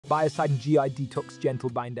Biocidin G.I Detox Gentle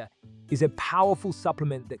Binder is a powerful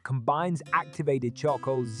supplement that combines activated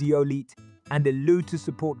charcoal, zeolite, and aloe to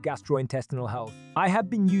support gastrointestinal health. I have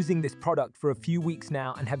been using this product for a few weeks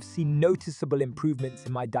now and have seen noticeable improvements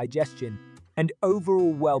in my digestion and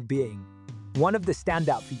overall well-being. One of the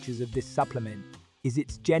standout features of this supplement is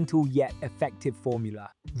its gentle yet effective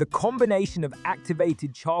formula. The combination of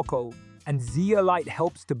activated charcoal and zeolite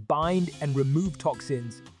helps to bind and remove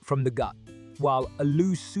toxins from the gut, while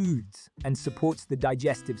aloe soothes and supports the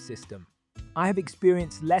digestive system. I have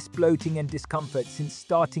experienced less bloating and discomfort since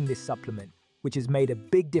starting this supplement, which has made a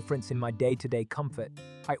big difference in my day-to-day comfort.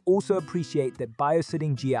 I also appreciate that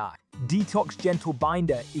Biocidin G.I Detox Gentle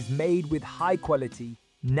Binder is made with high-quality,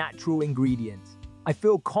 natural ingredients. I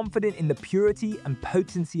feel confident in the purity and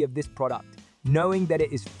potency of this product, knowing that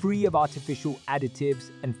it is free of artificial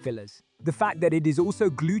additives and fillers. The fact that it is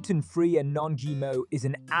also gluten-free and non-GMO is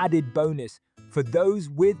an added bonus for those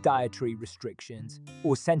with dietary restrictions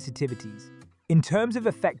or sensitivities. In terms of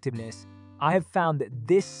effectiveness, I have found that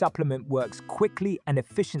this supplement works quickly and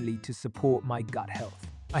efficiently to support my gut health.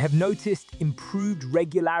 I have noticed improved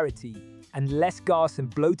regularity and less gas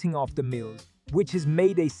and bloating after meals, which has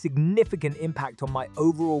made a significant impact on my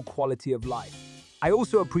overall quality of life. I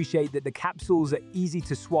also appreciate that the capsules are easy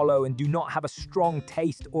to swallow and do not have a strong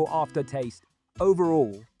taste or aftertaste.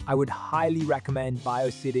 Overall, I would highly recommend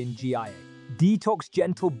Biocidin G.I Detox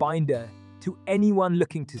Gentle Binder to anyone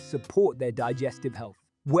looking to support their digestive health.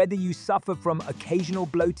 Whether you suffer from occasional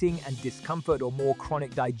bloating and discomfort or more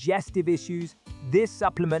chronic digestive issues, this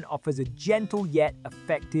supplement offers a gentle yet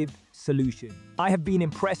effective solution. I have been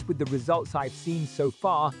impressed with the results I've seen so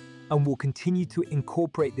far and will continue to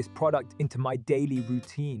incorporate this product into my daily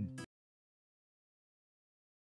routine.